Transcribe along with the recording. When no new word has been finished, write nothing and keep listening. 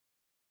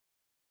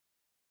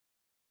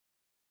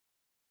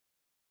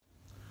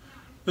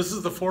This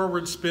is the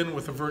forward spin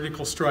with a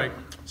vertical strike.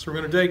 So we're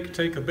going to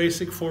take a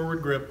basic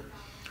forward grip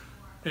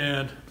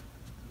and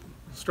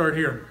start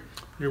here.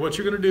 What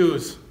you're going to do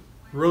is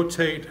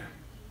rotate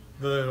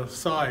the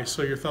thigh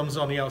so your thumb's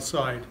on the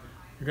outside.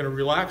 You're going to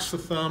relax the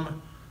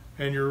thumb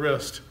and your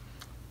wrist.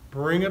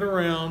 Bring it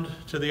around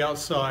to the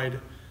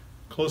outside,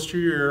 close to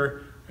your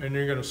ear, and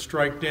you're going to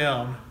strike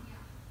down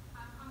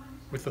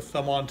with the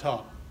thumb on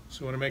top.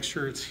 So you want to make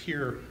sure it's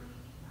here,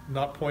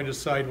 not pointed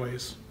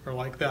sideways or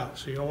like that.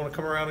 So you don't want to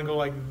come around and go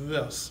like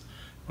this.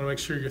 You want to make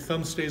sure your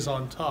thumb stays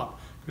on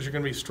top because you're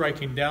going to be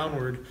striking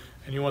downward,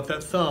 and you want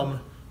that thumb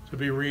to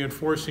be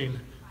reinforcing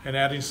and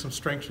adding some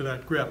strength to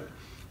that grip.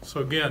 So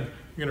again,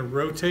 you're going to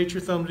rotate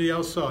your thumb to the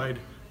outside,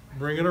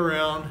 bring it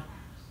around,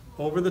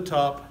 over the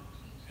top,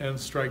 and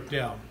strike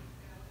down.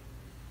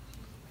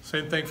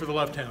 Same thing for the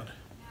left hand.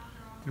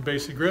 Your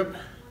basic grip,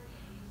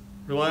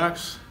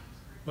 relax,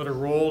 let it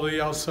roll to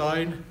the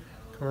outside,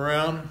 come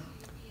around,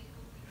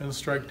 and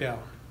strike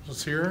down.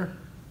 Just here,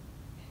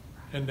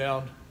 and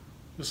down,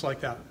 just like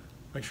that.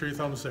 Make sure your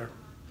thumb's there.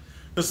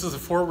 This is a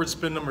forward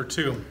spin number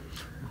 2.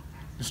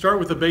 You start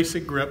with a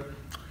basic grip,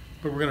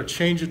 but we're going to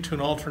change it to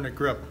an alternate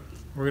grip.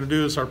 What we're going to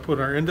do is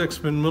put our index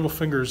and middle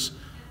fingers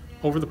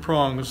over the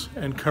prongs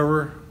and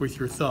cover with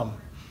your thumb.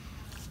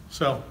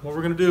 So what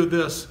we're going to do with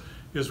this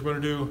is we're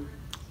going to do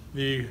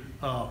the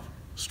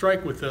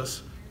strike with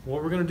this.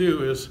 What we're going to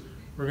do is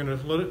we're going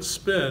to let it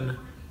spin,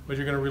 but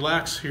you're going to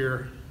relax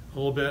here a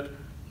little bit,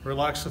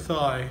 relax the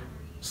thigh,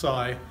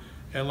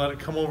 and let it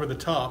come over the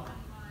top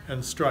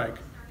and strike.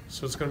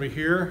 So it's going to be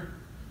here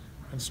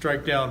and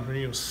strike down. When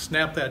you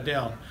snap that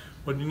down.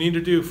 What you need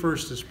to do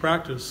first is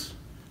practice.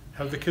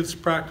 Have the kids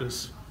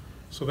practice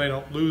so they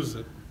don't lose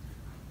it.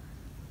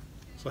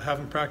 So have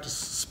them practice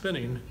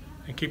spinning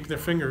and keeping their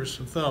fingers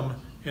and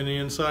thumb in the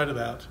inside of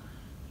that,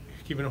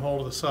 keeping a hold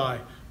of the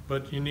thigh.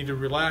 But you need to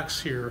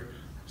relax here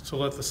to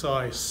let the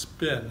thigh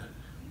spin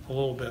a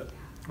little bit,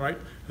 right?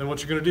 And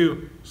what you're going to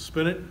do,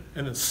 spin it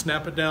and then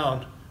snap it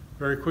down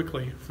very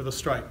quickly for the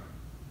strike.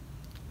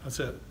 That's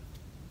it.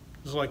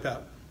 Just like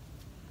that,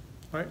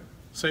 right?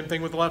 Same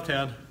thing with the left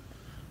hand.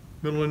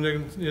 Middle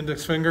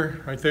index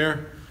finger right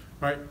there,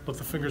 right? Let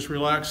the fingers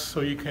relax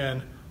so you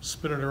can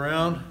spin it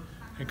around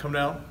and come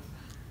down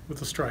with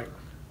the strike.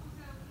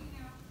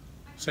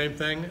 Same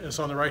thing as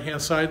on the right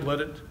hand side.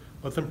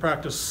 Let them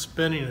practice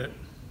spinning it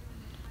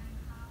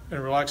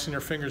and relaxing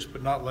their fingers,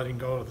 but not letting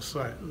go of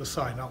the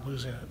side, not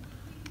losing it,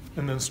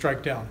 and then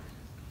strike down.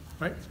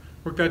 Right?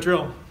 Work that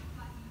drill.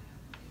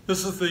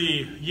 This is the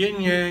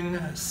yin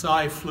yang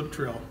sai flip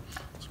drill.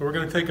 So we're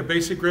going to take a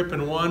basic grip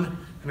in one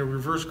and a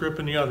reverse grip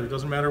in the other. It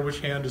doesn't matter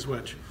which hand is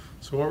which.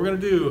 So what we're going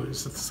to do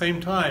is at the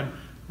same time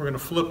we're going to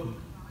flip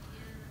them.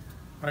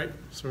 Right?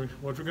 So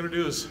what we're going to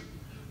do is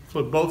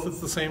flip both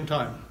at the same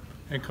time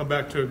and come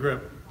back to a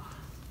grip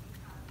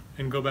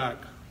and go back.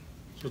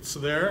 So it's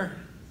there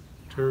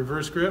to a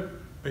reverse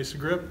grip, basic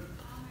grip,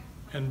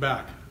 and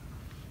back.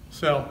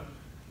 So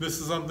this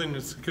is something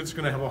that the kids are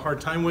going to have a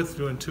hard time with,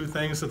 doing two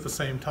things at the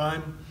same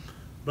time.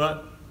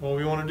 But what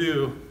we want to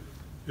do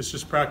is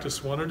just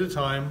practice one at a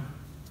time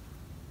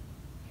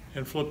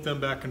and flip them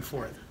back and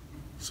forth.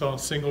 So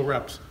single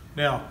reps.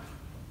 Now,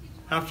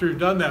 after you've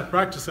done that,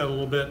 practice that a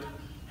little bit,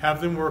 have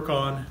them work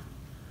on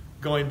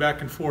going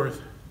back and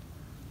forth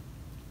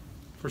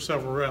for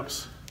several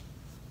reps.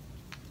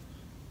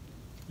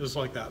 Just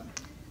like that.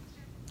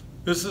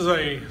 This is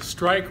a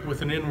strike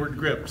with an inward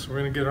grip. So we're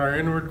going to get our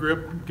inward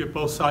grip, get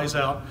both sides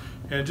out,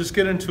 and just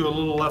get into a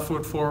little left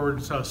foot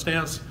forward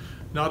stance.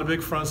 Not a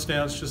big front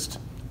stance, just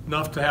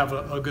enough to have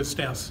a good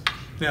stance.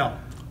 Now,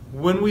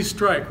 when we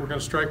strike, we're going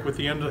to strike with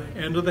the end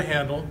of the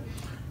handle,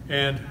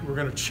 and we're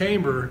going to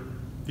chamber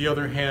the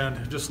other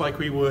hand just like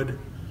we would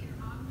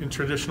in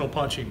traditional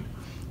punching.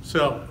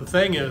 So the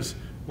thing is,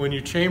 when you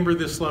chamber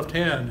this left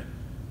hand,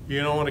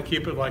 you don't want to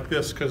keep it like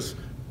this because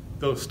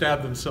they'll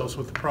stab themselves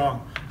with the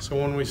prong. So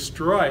when we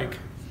strike,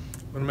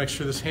 we want to make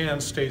sure this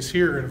hand stays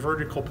here in a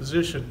vertical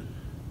position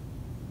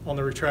on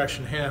the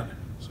retraction hand.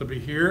 So be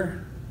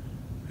here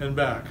and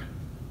back,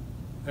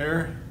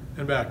 there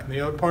and back. And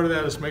the other part of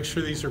that is make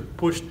sure these are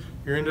pushed,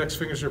 your index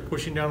fingers are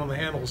pushing down on the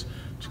handles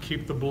to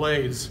keep the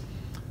blades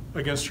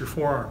against your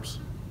forearms.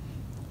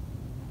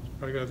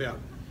 Probably got that.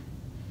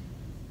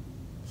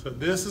 So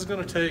this is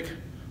going to take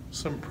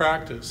some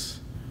practice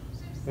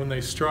when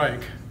they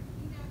strike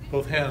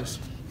both hands.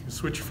 You can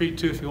switch your feet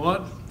too if you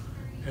want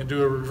and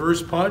do a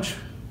reverse punch,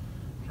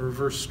 a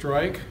reverse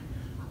strike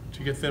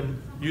to get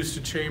them used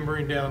to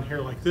chambering down here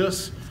like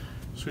this.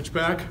 Switch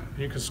back and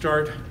you can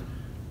start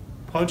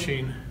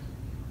punching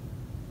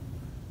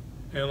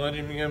and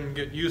letting them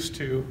get used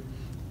to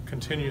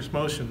continuous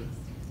motion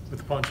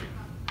with punching.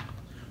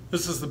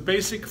 This is the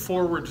basic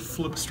forward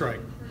flip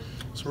strike.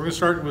 So we're going to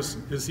start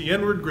with is the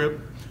inward grip,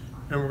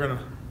 and we're going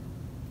to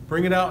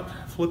bring it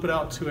out, flip it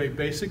out to a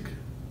basic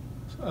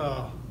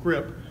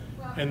grip,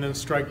 and then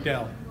strike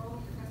down,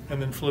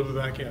 and then flip it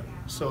back in.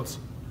 So it's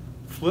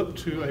flip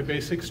to a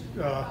basic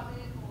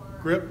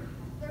grip,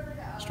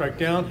 strike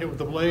down, hit with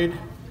the blade,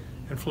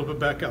 and flip it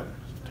back up.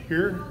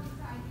 Here,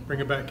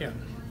 bring it back in.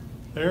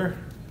 There,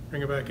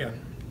 bring it back in,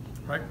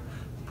 right?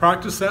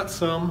 Practice that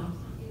some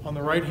on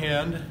the right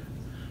hand,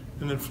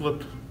 and then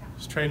flip,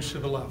 change to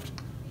the left.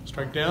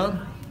 Strike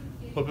down,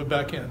 flip it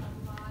back in.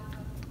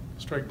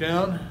 Strike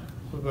down,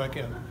 flip it back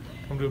in.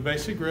 Come to a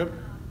basic grip,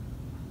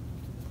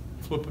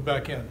 flip it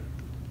back in.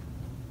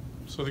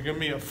 So they're giving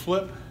me a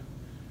flip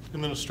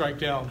and then a strike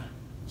down.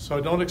 So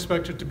I don't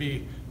expect it to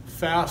be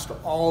fast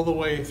all the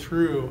way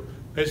through.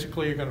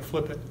 Basically, you're going to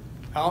flip it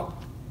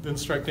out, then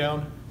strike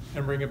down,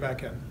 and bring it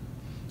back in.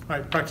 All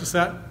right, practice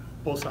that,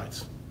 both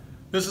sides.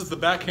 This is the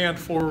backhand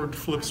forward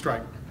flip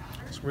strike.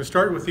 So we're going to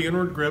start with the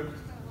inward grip,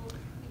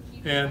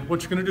 and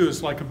what you're going to do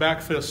is like a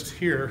back fist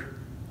here,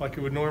 like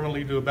you would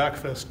normally do a back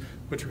fist,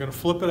 but you're going to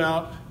flip it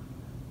out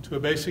to a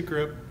basic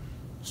grip,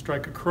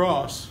 strike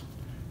across,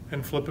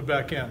 and flip it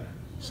back in.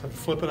 So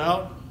flip it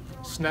out,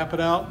 snap it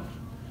out,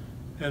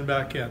 and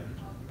back in.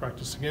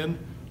 Practice again,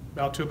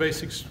 out to a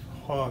basic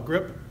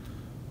grip,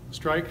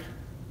 strike,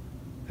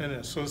 and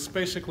in. So it's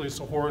basically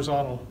a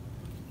horizontal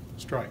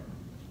strike.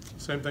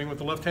 Same thing with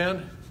the left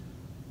hand.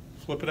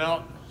 Flip it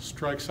out,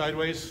 strike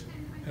sideways,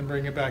 and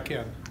bring it back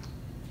in.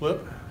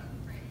 Flip,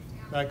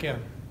 back in.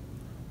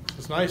 So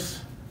it's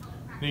nice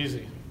and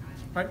easy.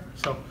 Right?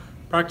 So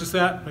practice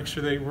that, make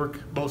sure they work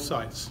both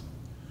sides.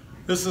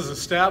 This is a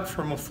stab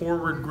from a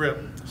forward grip.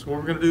 So what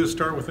we're going to do is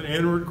start with an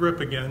inward grip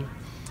again.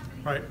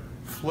 Right?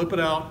 Flip it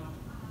out,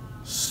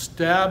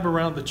 stab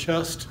around the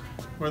chest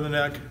or the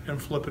neck,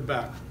 and flip it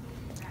back.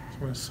 So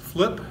we're going to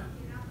flip,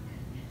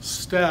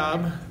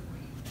 stab,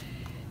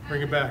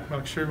 bring it back.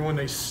 Make sure when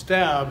they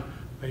stab,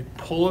 they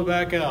pull it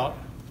back out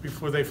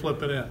before they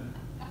flip it in.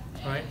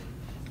 Right?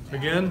 So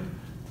again,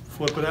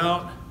 flip it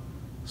out,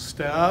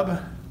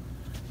 stab,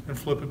 and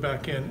flip it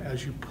back in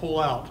as you pull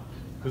out.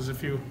 Because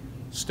if you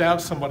stab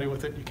somebody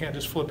with it, you can't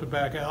just flip it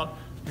back out.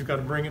 You've got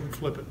to bring it and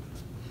flip it.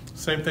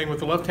 Same thing with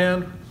the left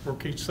hand.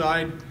 Work each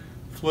side,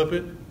 flip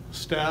it,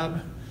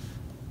 stab,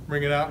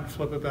 bring it out, and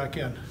flip it back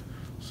in.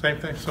 Same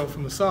thing. So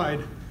from the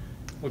side,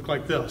 look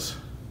like this.